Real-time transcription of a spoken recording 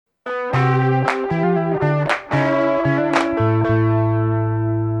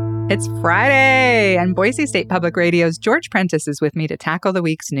It's Friday, and Boise State Public Radio's George Prentice is with me to tackle the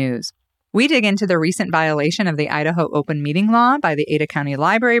week's news. We dig into the recent violation of the Idaho open meeting law by the Ada County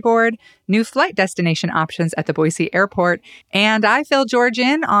Library Board, new flight destination options at the Boise airport, and I fill George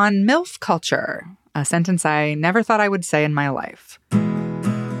in on MILF culture, a sentence I never thought I would say in my life.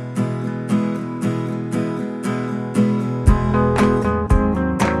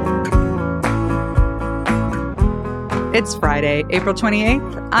 It's Friday, April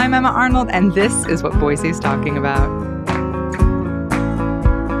 28th. I'm Emma Arnold, and this is what Boise's talking about.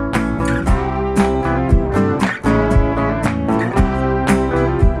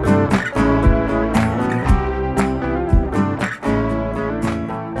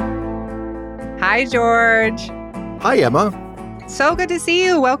 Hi, George. Hi, Emma. So good to see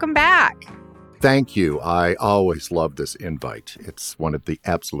you. Welcome back. Thank you. I always love this invite. It's one of the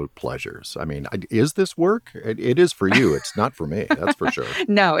absolute pleasures. I mean, is this work? It is for you. It's not for me. That's for sure.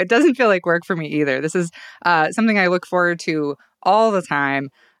 No, it doesn't feel like work for me either. This is something I look forward to all the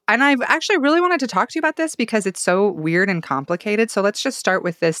time. And I've actually really wanted to talk to you about this because it's so weird and complicated. So let's just start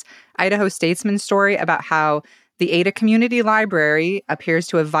with this Idaho Statesman story about how the Ada Community Library appears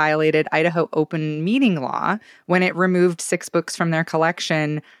to have violated Idaho open meeting law when it removed 6 books from their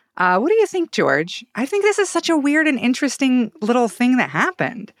collection. What do you think, George? I think this is such a weird and interesting little thing that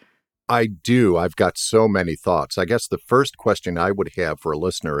happened. I do. I've got so many thoughts. I guess the first question I would have for a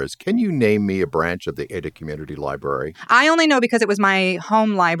listener is, can you name me a branch of the Ada Community Library? I only know because it was my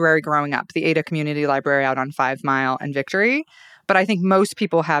home library growing up, the Ada Community Library out on 5 Mile and Victory. But I think most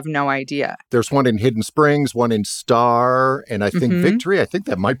people have no idea. There's one in Hidden Springs, one in Star, and I think Victory. I think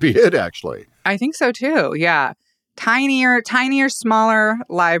that might be it, actually. I think so, too. Yeah. Tinier, smaller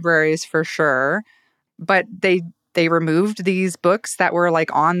libraries for sure. But they removed these books that were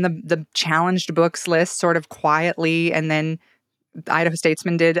like on the challenged books list sort of quietly. And then Idaho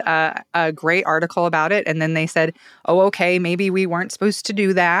Statesman did a great article about it. And then they said, oh, okay, maybe we weren't supposed to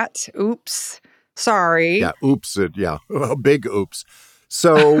do that. Oops. Sorry. Yeah, oops. A big oops.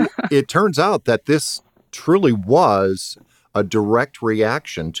 So it turns out that this truly was a direct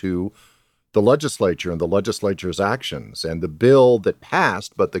reaction to the legislature and the legislature's actions and the bill that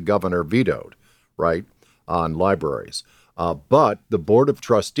passed, but the governor vetoed, right, on libraries. But the Board of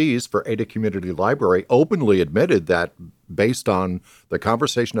Trustees for Ada Community Library openly admitted that based on the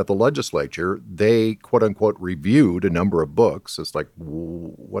conversation at the legislature, they, quote unquote, reviewed a number of books. It's like,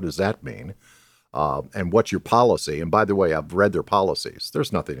 what does that mean? And what's your policy? And by the way, I've read their policies.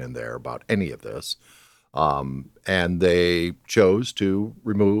 There's nothing in there about any of this. And they chose to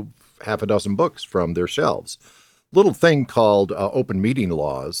remove half a dozen books from their shelves. Little thing called open meeting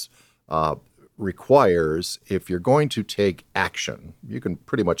laws requires, if you're going to take action, you can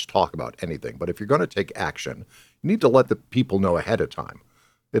pretty much talk about anything, but if you're going to take action, you need to let the people know ahead of time.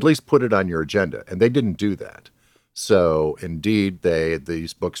 At least put it on your agenda. And they didn't do that. So indeed,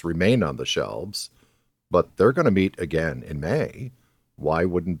 these books remain on the shelves, but they're going to meet again in May. Why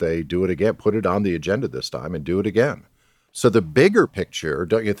wouldn't they do it again? Put it on the agenda this time and do it again. So the bigger picture,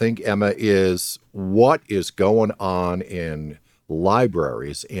 don't you think, Emma, is what is going on in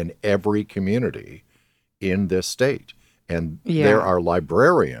libraries in every community in this state? And there are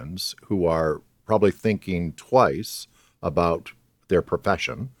librarians who are probably thinking twice about their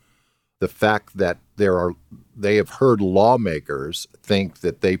profession. The fact that they have heard lawmakers think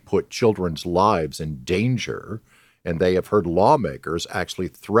that they put children's lives in danger, and they have heard lawmakers actually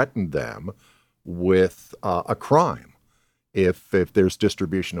threaten them with a crime if there's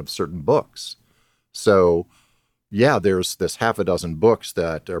distribution of certain books. So, yeah, there's this half a dozen books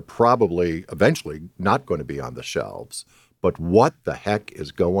that are probably eventually not going to be on the shelves. But what the heck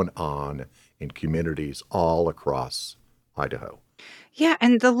is going on in communities all across Idaho? Yeah,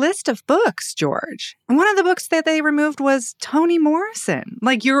 and the list of books, George. And one of the books that they removed was Toni Morrison.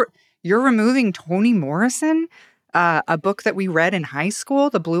 Like, you're removing Toni Morrison, a book that we read in high school,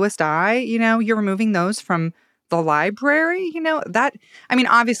 The Bluest Eye. You're removing those from the library.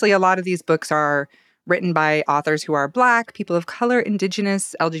 Obviously, a lot of these books are written by authors who are Black, people of color,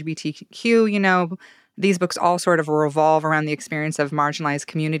 Indigenous, LGBTQ. These books all sort of revolve around the experience of marginalized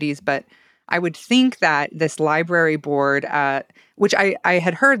communities, but I would think that this library board, which I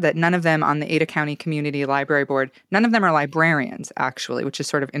had heard that none of them on the Ada County Community Library Board, none of them are librarians, actually, which is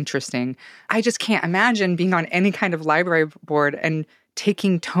sort of interesting. I just can't imagine being on any kind of library board and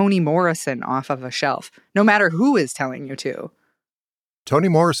taking Toni Morrison off of a shelf, no matter who is telling you to. Toni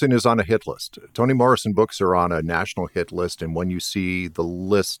Morrison is on a hit list. Toni Morrison books are on a national hit list, and when you see the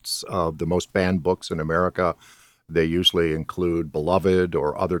lists of the most banned books in America, they usually include Beloved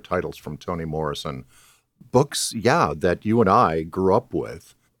or other titles from Toni Morrison. Books, that you and I grew up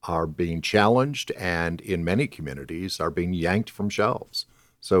with. are being challenged and in many communities are being yanked from shelves.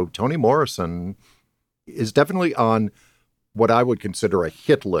 So Toni Morrison is definitely on what I would consider a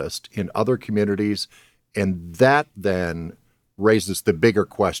hit list in other communities. And that then raises the bigger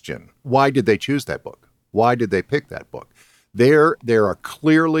question. Why did they choose that book? Why did they pick that book? There are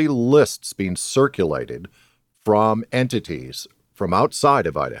clearly lists being circulated from entities from outside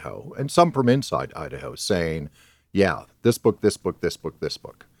of Idaho and some from inside Idaho saying, yeah, this book, this book, this book, this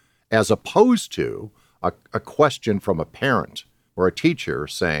book, as opposed to a question from a parent or a teacher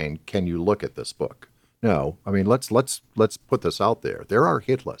saying, can you look at this book? No, I mean, let's put this out there. There are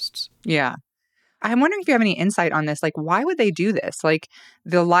hit lists. Yeah. I'm wondering if you have any insight on this. Like, why would they do this? Like,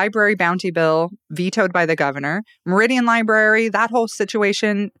 the library bounty bill vetoed by the governor, Meridian Library, that whole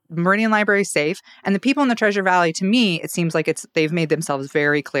situation, Meridian Library safe. And the people in the Treasure Valley, to me, it seems like they've made themselves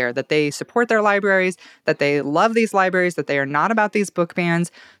very clear that they support their libraries, that they love these libraries, that they are not about these book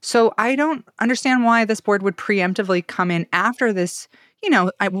bans. So I don't understand why this board would preemptively come in after this.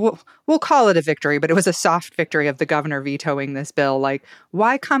 We'll call it a victory, but it was a soft victory of the governor vetoing this bill. Like,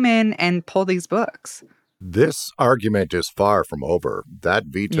 why come in and pull these books? This argument is far from over. That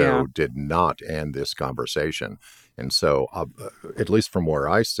veto did not end this conversation. And so, at least from where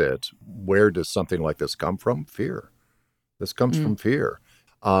I sit, where does something like this come from? Fear. This comes from fear.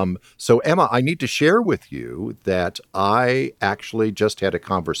 So, Emma, I need to share with you that I actually just had a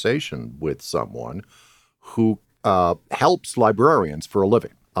conversation with someone who helps librarians for a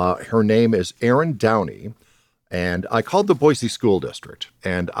living. Her name is Erin Downey, and I called the Boise School District,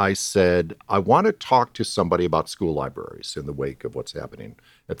 and I said, I want to talk to somebody about school libraries in the wake of what's happening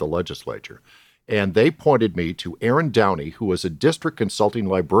at the legislature. And they pointed me to Erin Downey, who is a district consulting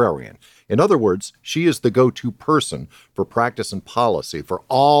librarian. In other words, she is the go-to person for practice and policy for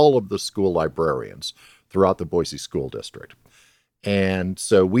all of the school librarians throughout the Boise School District. And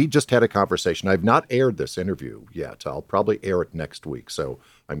so we just had a conversation. I've not aired this interview yet. I'll probably air it next week. So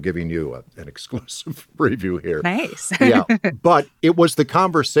I'm giving you an exclusive preview here. Nice. Yeah. But it was the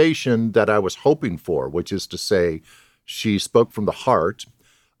conversation that I was hoping for, which is to say she spoke from the heart.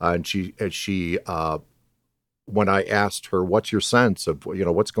 And she when I asked her, what's your sense of,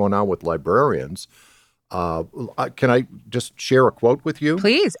 what's going on with librarians? Can I just share a quote with you?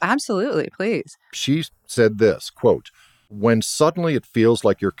 Please. Absolutely. Please. She said this, quote, when suddenly it feels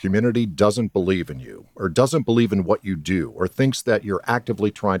like your community doesn't believe in you or doesn't believe in what you do or thinks that you're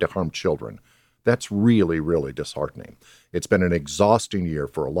actively trying to harm children, that's really, really disheartening. It's been an exhausting year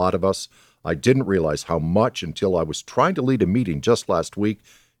for a lot of us. I didn't realize how much until I was trying to lead a meeting just last week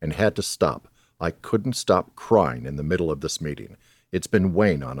and had to stop. I couldn't stop crying in the middle of this meeting. It's been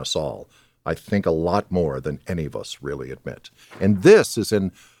weighing on us all. I think a lot more than any of us really admit. And this is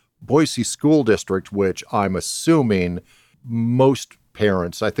in Boise School District, which I'm assuming most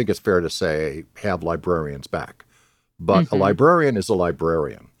parents, I think it's fair to say, have librarians back. But a librarian is a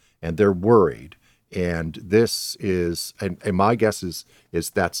librarian, and they're worried. And this is, and my guess is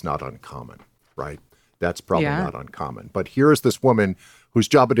that's not uncommon, right? That's probably not uncommon. But here is this woman whose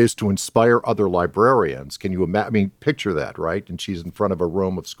job it is to inspire other librarians. Can you imagine? I mean, picture that, right? And she's in front of a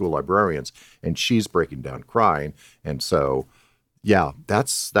room of school librarians, and she's breaking down crying. And so, yeah,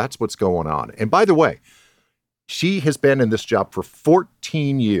 that's what's going on. And by the way, she has been in this job for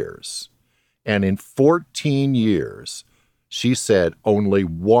 14 years. And in 14 years, she said only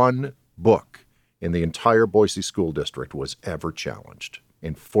one book in the entire Boise School District was ever challenged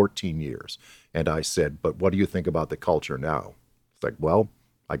in 14 years. And I said, but what do you think about the culture now? It's like, well,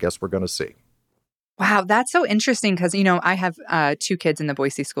 I guess we're going to see. Wow, that's so interesting because, I have 2 kids in the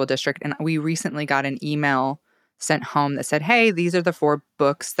Boise School District, and we recently got an email sent home that said, hey, these are the 4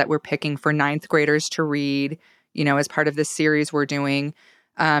 books that we're picking for 9th graders to read, as part of this series we're doing.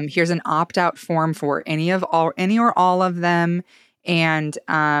 Here's an opt-out form for any or all of them. And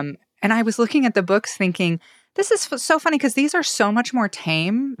I was looking at the books thinking, this is so funny because these are so much more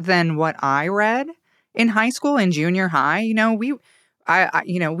tame than what I read in high school and junior high.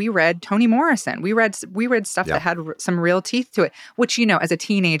 We read Toni Morrison. We read stuff that had some real teeth to it, which, as a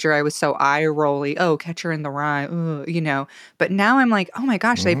teenager, I was so eye-rolly. Oh, Catcher in the Rye, But now I'm like, oh my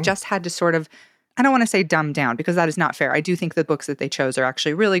gosh, they've just had to sort of, I don't want to say dumb down because that is not fair. I do think the books that they chose are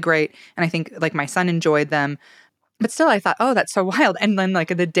actually really great. And I think like my son enjoyed them. But still, I thought, oh, that's so wild. And then like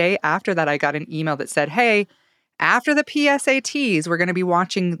the day after that, I got an email that said, hey, after the PSATs, we're going to be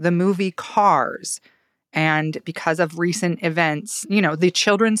watching the movie Cars. And because of recent events, the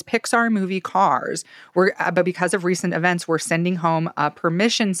children's Pixar movie Cars, but because of recent events, we're sending home a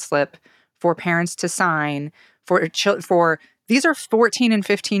permission slip for parents to sign for these are 14 and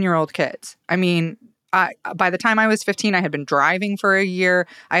 15-year-old kids. I mean, by the time I was 15, I had been driving for a year.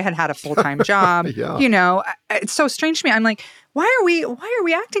 I had a full-time job. Yeah. It's so strange to me. I'm like, why are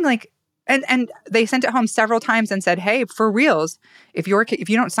we acting like, and they sent it home several times and said, hey, for reals, if you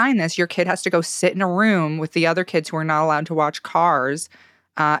don't sign this, your kid has to go sit in a room with the other kids who are not allowed to watch Cars.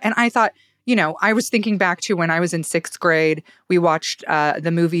 And I thought, I was thinking back to when I was in 6th grade, we watched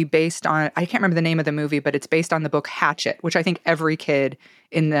the movie based on, I can't remember the name of the movie, but it's based on the book Hatchet, which I think every kid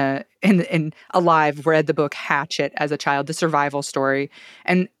in alive read the book Hatchet as a child, the survival story.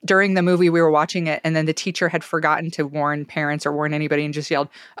 And during the movie, we were watching it, and then the teacher had forgotten to warn parents or warn anybody and just yelled,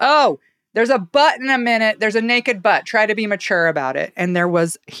 "Oh, there's a butt in a minute. There's a naked butt. Try to be mature about it." And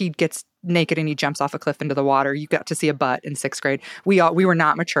he gets naked and he jumps off a cliff into the water. You got to see a butt in 6th grade. We were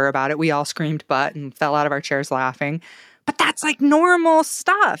not mature about it. We all screamed butt and fell out of our chairs laughing. But that's like normal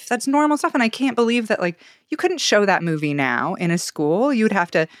stuff. That's normal stuff. And I can't believe that you couldn't show that movie now in a school. You'd have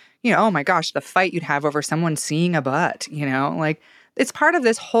to, oh my gosh, the fight you'd have over someone seeing a butt, it's part of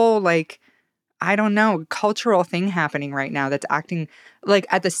this whole I don't know, cultural thing happening right now that's acting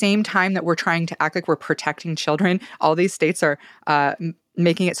at the same time that we're trying to act like we're protecting children. All these states are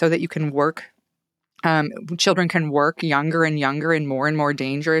making it so that you can work. Children can work younger and younger in more and more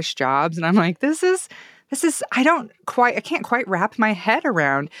dangerous jobs. And I'm like, this is, I can't quite wrap my head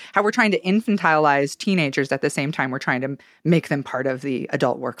around how we're trying to infantilize teenagers at the same time we're trying to make them part of the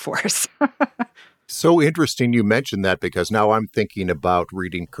adult workforce. So interesting you mentioned that, because now I'm thinking about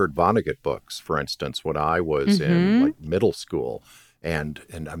reading Kurt Vonnegut books, for instance, when I was in middle school. And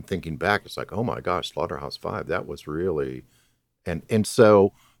I'm thinking back, it's like, oh my gosh, Slaughterhouse-Five, that was really, and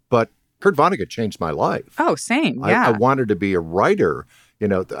so, but Kurt Vonnegut changed my life. Oh, same, yeah. I wanted to be a writer.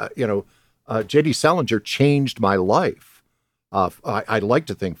 J.D. Salinger changed my life. I like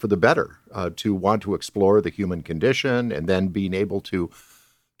to think for the better, to want to explore the human condition and then being able to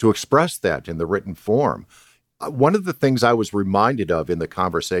express that in the written form. One of the things I was reminded of in the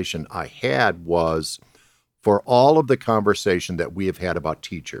conversation I had was, for all of the conversation that we have had about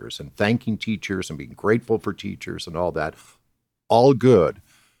teachers and thanking teachers and being grateful for teachers and all that, all good,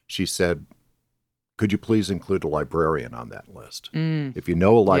 she said, could you please include a librarian on that list? If you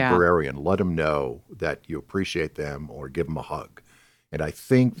know a librarian, let them know that you appreciate them or give them a hug. And I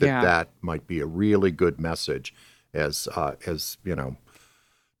think that might be a really good message, as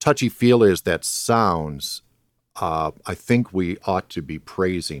touchy-feely as that sounds. I think we ought to be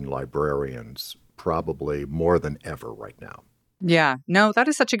praising librarians probably more than ever right now. Yeah, no, that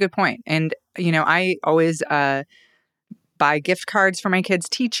is such a good point. And, I always buy gift cards for my kids'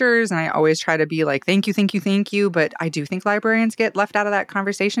 teachers, and I always try to be like, thank you, thank you, thank you. But I do think librarians get left out of that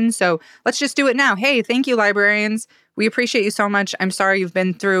conversation. So let's just do it now. Hey, thank you, librarians. We appreciate you so much. I'm sorry you've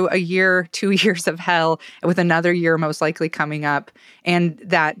been through a year, 2 years of hell, with another year most likely coming up. And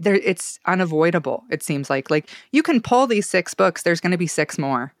that it's unavoidable, it seems like. You can pull these 6 books, there's going to be 6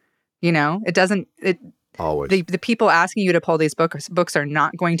 more. Always. The people asking you to pull these books are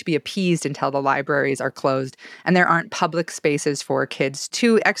not going to be appeased until the libraries are closed and there aren't public spaces for kids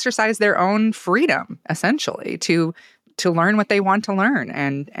to exercise their own freedom, essentially, to learn what they want to learn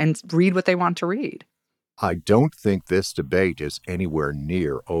and read what they want to read. I don't think this debate is anywhere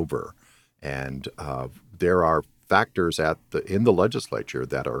near over. And there are factors in the legislature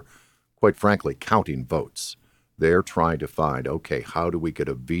that are, quite frankly, counting votes. They're trying to find, okay, how do we get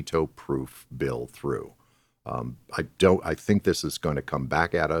a veto-proof bill through? I think this is going to come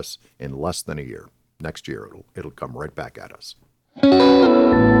back at us in less than a year. Next year, it'll come right back at us.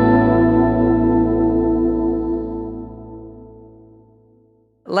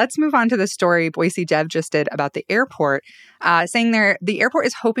 Let's move on to the story Boise Dev just did about the airport, saying the airport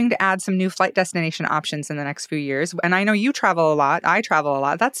is hoping to add some new flight destination options in the next few years. And I know you travel a lot. I travel a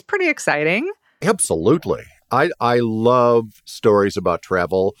lot. That's pretty exciting. Absolutely. I love stories about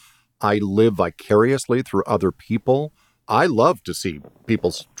travel. I live vicariously through other people. I love to see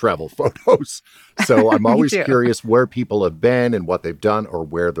people's travel photos. So I'm always curious where people have been and what they've done or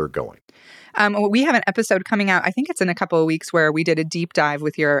where they're going. We have an episode coming out, I think it's in a couple of weeks, where we did a deep dive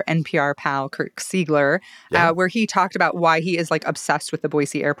with your NPR pal, Kirk Siegler, where he talked about why he is obsessed with the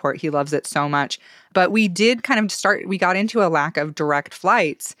Boise airport. He loves it so much. But we did we got into a lack of direct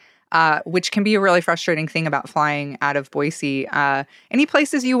flights, which can be a really frustrating thing about flying out of Boise. Any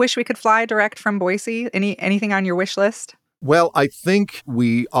places you wish we could fly direct from Boise? Anything on your wish list? Well, I think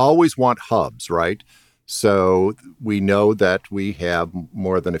we always want hubs, right? So we know that we have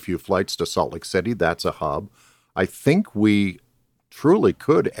more than a few flights to Salt Lake City. That's a hub. I think we truly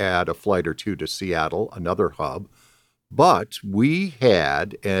could add a flight or two to Seattle, another hub. But we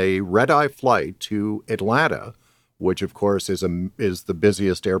had a red-eye flight to Atlanta, which, of course, is the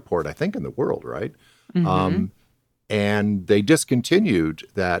busiest airport, I think, in the world, right? Mm-hmm. And they discontinued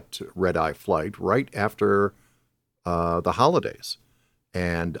that red-eye flight right after the holidays.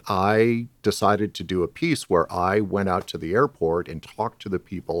 And I decided to do a piece where I went out to the airport and talked to the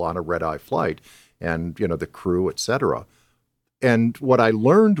people on a red-eye flight and, the crew, et cetera. And what I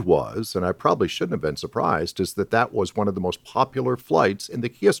learned was, and I probably shouldn't have been surprised, is that was one of the most popular flights in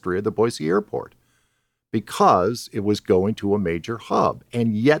the history of the Boise airport because it was going to a major hub,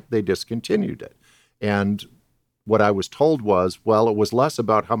 and yet they discontinued it. And what I was told was, well, it was less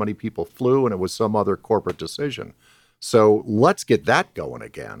about how many people flew and it was some other corporate decision. So let's get that going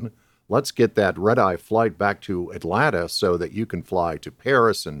again. Let's get that red-eye flight back to Atlanta so that you can fly to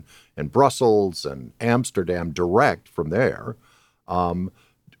Paris and Brussels and Amsterdam direct from there.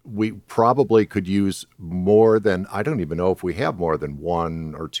 We probably could use more than, I don't even know if we have more than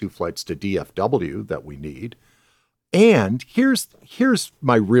 1 or 2 flights to DFW that we need. And here's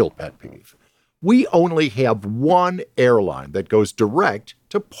my real pet peeve. We only have one airline that goes direct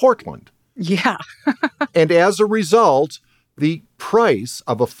to Portland. Yeah. And as a result, the price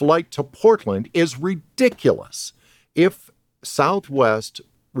of a flight to Portland is ridiculous. If Southwest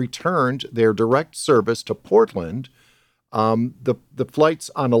returned their direct service to Portland, the flights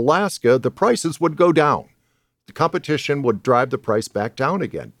on Alaska, the prices would go down. The competition would drive the price back down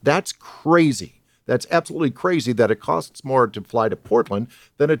again. That's crazy. That's absolutely crazy that it costs more to fly to Portland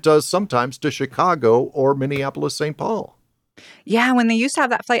than it does sometimes to Chicago or Minneapolis, St. Paul. Yeah, when they used to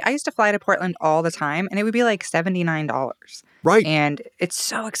have that flight, I used to fly to Portland all the time, and it would be like $79. Right. And it's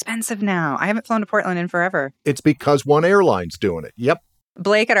so expensive now. I haven't flown to Portland in forever. It's because one airline's doing it. Yep.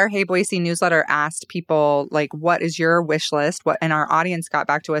 Blake at our Hey Boise newsletter asked people, like, what is your wish list? And our audience got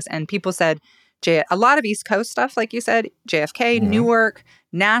back to us, and people said, a lot of East Coast stuff, like you said, JFK, Newark,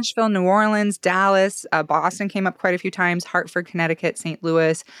 Nashville, New Orleans, Dallas, Boston came up quite a few times, Hartford, Connecticut, St.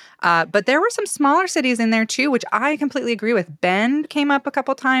 Louis. But there were some smaller cities in there too, which I completely agree with. Bend came up a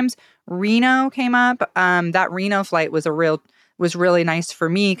couple times. Reno came up. That Reno flight was really nice for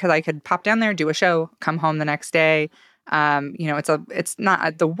me because I could pop down there, do a show, come home the next day. It's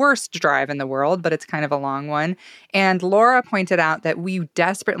not the worst drive in the world, but it's kind of a long one. And Laura pointed out that we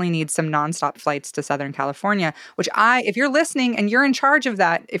desperately need some nonstop flights to Southern California, which if you're listening and you're in charge of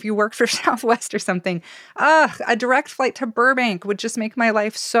that, if you work for Southwest or something, a direct flight to Burbank would just make my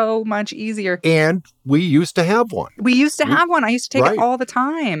life so much easier. And we used to have one. I used to take it all the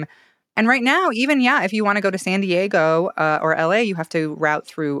time. And right now, even, if you want to go to San Diego or LA, you have to route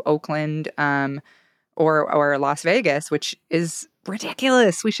through Oakland, or Las Vegas, which is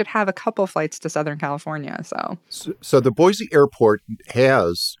ridiculous. We should have a couple flights to Southern California. So the Boise airport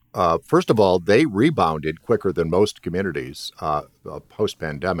has, first of all, they rebounded quicker than most communities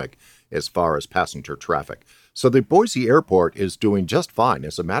post-pandemic as far as passenger traffic. So the Boise airport is doing just fine.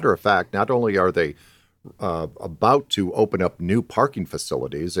 As a matter of fact, not only are they about to open up new parking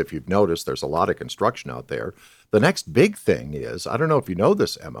facilities. If you've noticed, there's a lot of construction out there. The next big thing is, I don't know if you know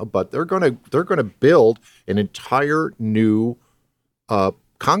this, Emma, but they're going to build an entire new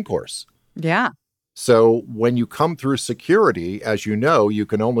concourse. Yeah. So when you come through security, as you know, you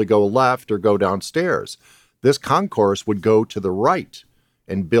can only go left or go downstairs. This concourse would go to the right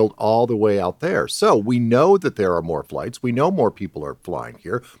and build all the way out there. So we know that there are more flights. We know more people are flying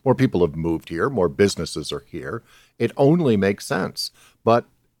here. More people have moved here. More businesses are here. It only makes sense. But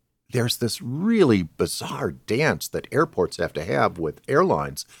there's this really bizarre dance that airports have to have with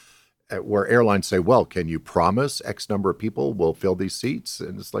airlines, where airlines say, well, can you promise X number of people will fill these seats?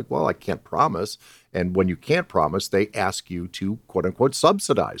 And it's like, well, I can't promise. And when you can't promise, they ask you to, quote unquote,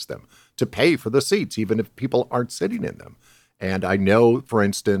 subsidize them, to pay for the seats, even if people aren't sitting in them. And I know, for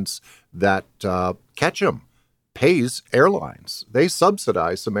instance, that Ketchum pays airlines. They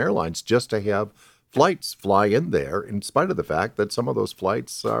subsidize some airlines just to have flights fly in there, in spite of the fact that some of those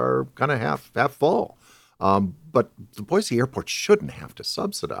flights are kind of half full. But the Boise airport shouldn't have to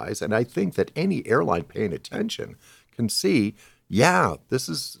subsidize. And I think that any airline paying attention can see, this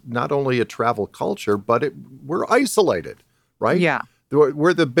is not only a travel culture, but we're isolated, right? Yeah.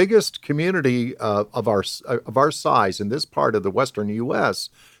 We're the biggest community of our size in this part of the Western U.S.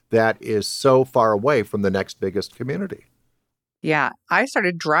 that is so far away from the next biggest community. Yeah, I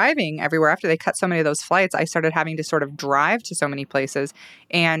started driving everywhere after they cut so many of those flights. I started having to sort of drive to so many places,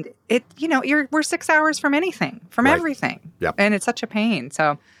 and we're 6 hours from everything. Yep. And it's such a pain.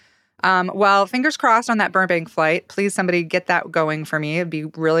 So, well, fingers crossed on that Burbank flight. Please, somebody get that going for me. It'd be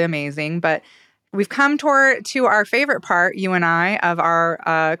really amazing. But we've come to our favorite part, you and I, of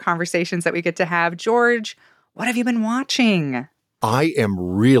our conversations that we get to have. George, what have you been watching? I am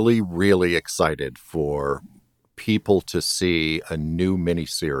really, really excited for people to see a new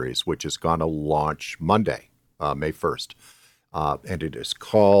miniseries, which is going to launch Monday, May 1st. And it is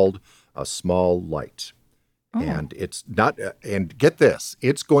called A Small Light. Oh. And it's not, and get this,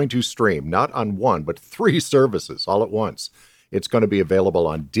 it's going to stream not on one, but 3 services all at once. It's going to be available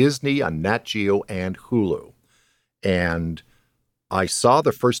on Disney, on Nat Geo, and Hulu. And I saw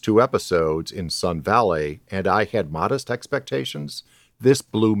the first 2 episodes in Sun Valley, and I had modest expectations. This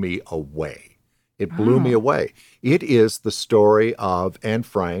blew me away. It blew me away. It is the story of Anne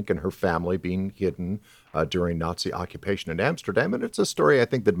Frank and her family being hidden during Nazi occupation in Amsterdam. And it's a story I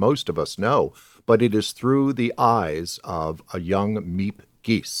think that most of us know, but it is through the eyes of a young Miep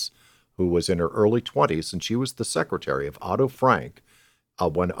Gies, who was in her early 20s, and she was the secretary of Otto Frank.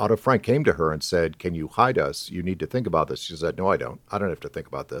 When Otto Frank came to her and said, "Can you hide us? You need to think about this." She said, "No, I don't. I don't have to think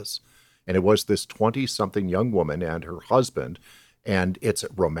about this." And it was this 20-something young woman and her husband. And it's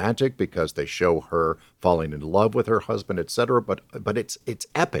romantic because they show her falling in love with her husband, etc. But it's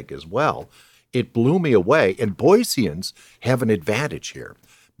epic as well. It blew me away. And Boiseans have an advantage here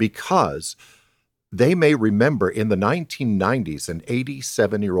because they may remember in the 1990s, an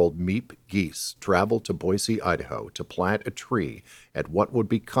 87-year-old Miep Gies traveled to Boise, Idaho to plant a tree at what would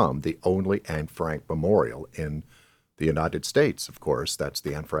become the only Anne Frank Memorial in the United States. Of course, that's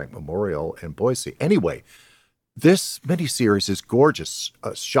the Anne Frank Memorial in Boise. Anyway, this miniseries is gorgeous,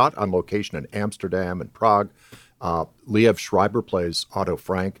 shot on location in Amsterdam and Prague. Liev Schreiber plays Otto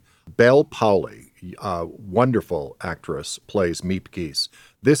Frank. Belle Powley, wonderful actress, plays Miep Gies.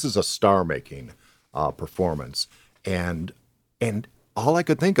 This is a star-making performance. And all I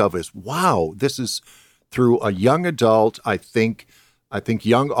could think of is, wow, this is through a young adult. I think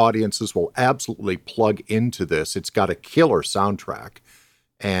young audiences will absolutely plug into this. It's got a killer soundtrack.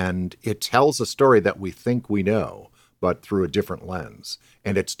 And it tells a story that we think we know, but through a different lens.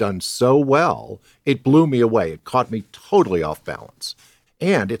 And it's done so well, it blew me away. It caught me totally off balance.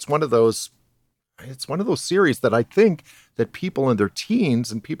 And it's one of those series that I think that people in their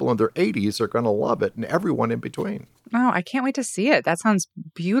teens and people in their 80s are going to love it, and everyone in between. Oh, I can't wait to see it. That sounds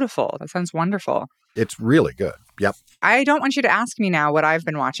beautiful. That sounds wonderful. It's really good. Yep. I don't want you to ask me now what I've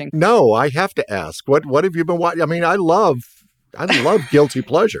been watching. No, I have to ask. What have you been watching? I mean, I love guilty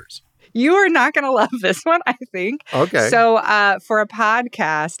pleasures. You are not going to love this one, I think. Okay. So for a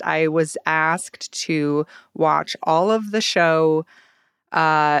podcast, I was asked to watch all of the show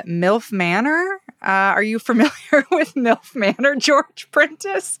MILF Manor. Are you familiar with MILF Manor, George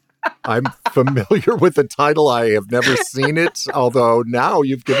Prentice? I'm familiar with the title. I have never seen it, although now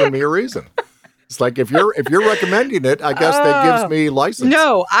you've given me a reason. It's like if you're recommending it, I guess that gives me license.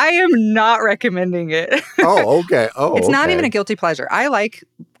 No, I am not recommending it. Oh, okay. It's not even a guilty pleasure. I like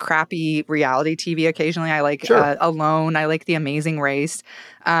crappy reality TV occasionally. I like Alone. I like The Amazing Race.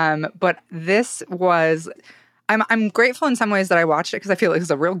 But this was... I'm grateful in some ways that I watched it because I feel like it's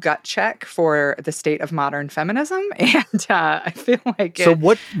a real gut check for the state of modern feminism, and I feel like So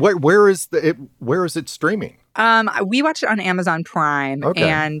where is it streaming? We watched it on Amazon Prime,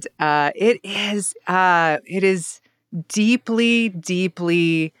 and it is deeply,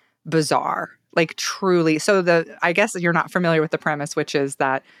 deeply bizarre, like truly. So I guess you're not familiar with the premise, which is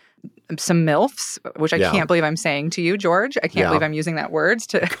that some MILFs, which I can't believe I'm saying to you, George. I can't believe I'm using that word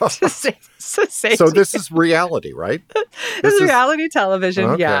to say. So this is reality, right? This is reality television,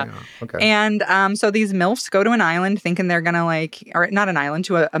 Okay. And so these MILFs go to an island thinking they're going to or not an island,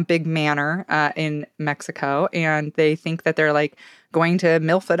 to a big manor in Mexico. And they think that they're going to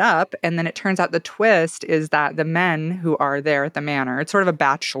MILF it up. And then it turns out the twist is that the men who are there at the manor, it's sort of a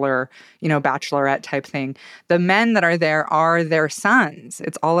bachelorette type thing. The men that are there are their sons.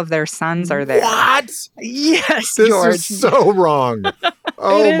 It's all of their sons are there. What? Yes, this George. Is so wrong.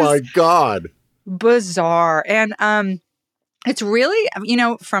 Oh my God. Bizarre. And it's really,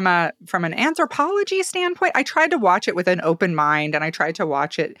 from an anthropology standpoint, I tried to watch it with an open mind, and I tried to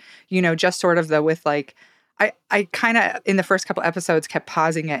watch it, just sort of I kind of, in the first couple episodes, kept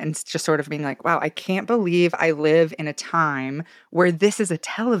pausing it and just sort of being like, wow, I can't believe I live in a time where this is a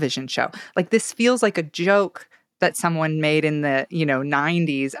television show. Like, this feels like a joke that someone made in the,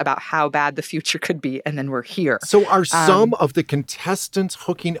 90s about how bad the future could be, and then we're here. So are some of the contestants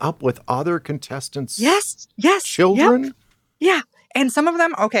hooking up with other contestants' yes, children? Yep. Yeah. And some of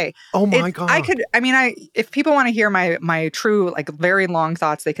them, okay. Oh my God. If people want to hear my true, very long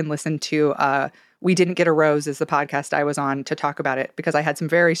thoughts, they can listen to We Didn't Get a Rose is the podcast I was on to talk about it, because I had some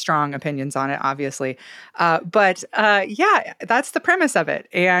very strong opinions on it, obviously. But that's the premise of it.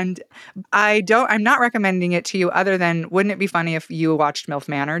 And I'm not recommending it to you other than, wouldn't it be funny if you watched MILF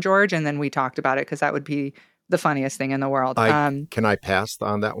Manor, George, and then we talked about it, because that would be the funniest thing in the world. Can I pass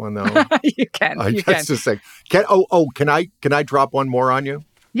on that one though? You can. You can. Just say, can I drop one more on you?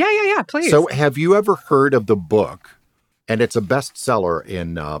 Yeah. Please. So, have you ever heard of the book? And it's a bestseller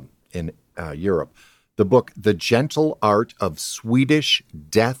in Europe. The book, The Gentle Art of Swedish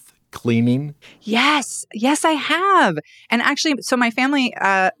Death Cleaning. Yes, I have. And actually, so my family,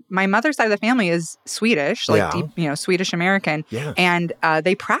 my mother's side of the family is Swedish, deep, Swedish American. Yes. And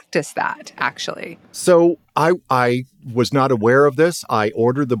they practice that, actually. So I was not aware of this. I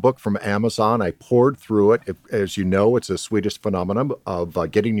ordered the book from Amazon. I poured through it. As you know, it's a Swedish phenomenon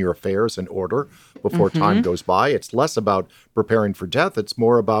of getting your affairs in order before time goes by. It's less about preparing for death. It's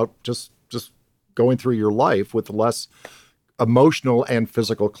more about just going through your life with less emotional and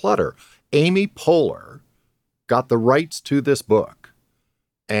physical clutter. Amy Poehler got the rights to this book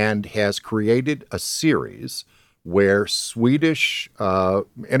and has created a series where Swedish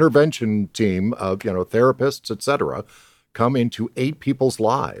intervention team of therapists, etc., come into 8 people's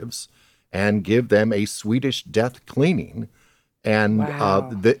lives and give them a Swedish death cleaning, and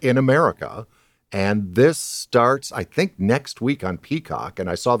in America. And this starts, I think, next week on Peacock. And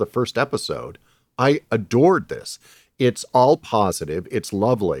I saw the first episode. I adored this. It's all positive. It's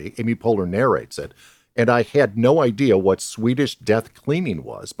lovely. Amy Poehler narrates it. And I had no idea what Swedish death cleaning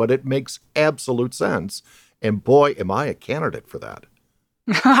was, but it makes absolute sense. And boy, am I a candidate for that.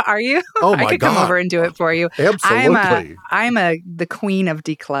 Are you? Oh, my I could God. come over and do it for you. Absolutely. I'm the queen of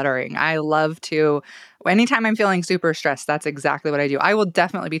decluttering. I love to, anytime I'm feeling super stressed, that's exactly what I do. I will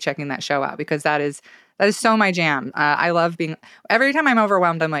definitely be checking that show out because that is so my jam. I love every time I'm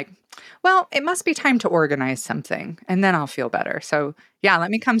overwhelmed, I'm like, well, it must be time to organize something and then I'll feel better. So yeah,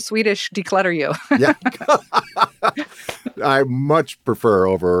 let me come Swedish declutter you. Yeah. I much prefer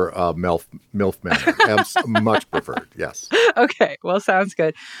over MILF Manor. Much preferred, yes. Okay, well, sounds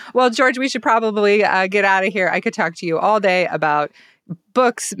good. Well, George, we should probably get out of here. I could talk to you all day about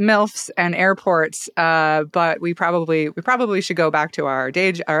books, MILFs, and airports, but we probably should go back to our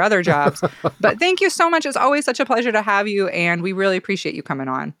other jobs. But thank you so much. It's always such a pleasure to have you, and we really appreciate you coming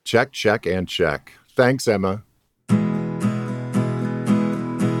on. Check, and check. Thanks, Emma.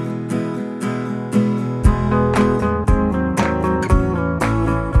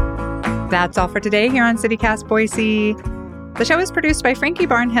 That's all for today here on CityCast Boise. The show is produced by Frankie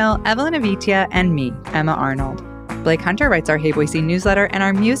Barnhill, Evelyn Avitia, and me, Emma Arnold. Blake Hunter writes our Hey Boise newsletter, and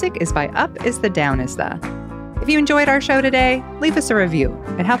our music is by Up Is the Down Is the. If you enjoyed our show today, leave us a review.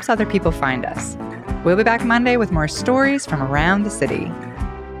 It helps other people find us. We'll be back Monday with more stories from around the city.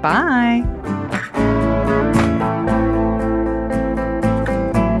 Bye.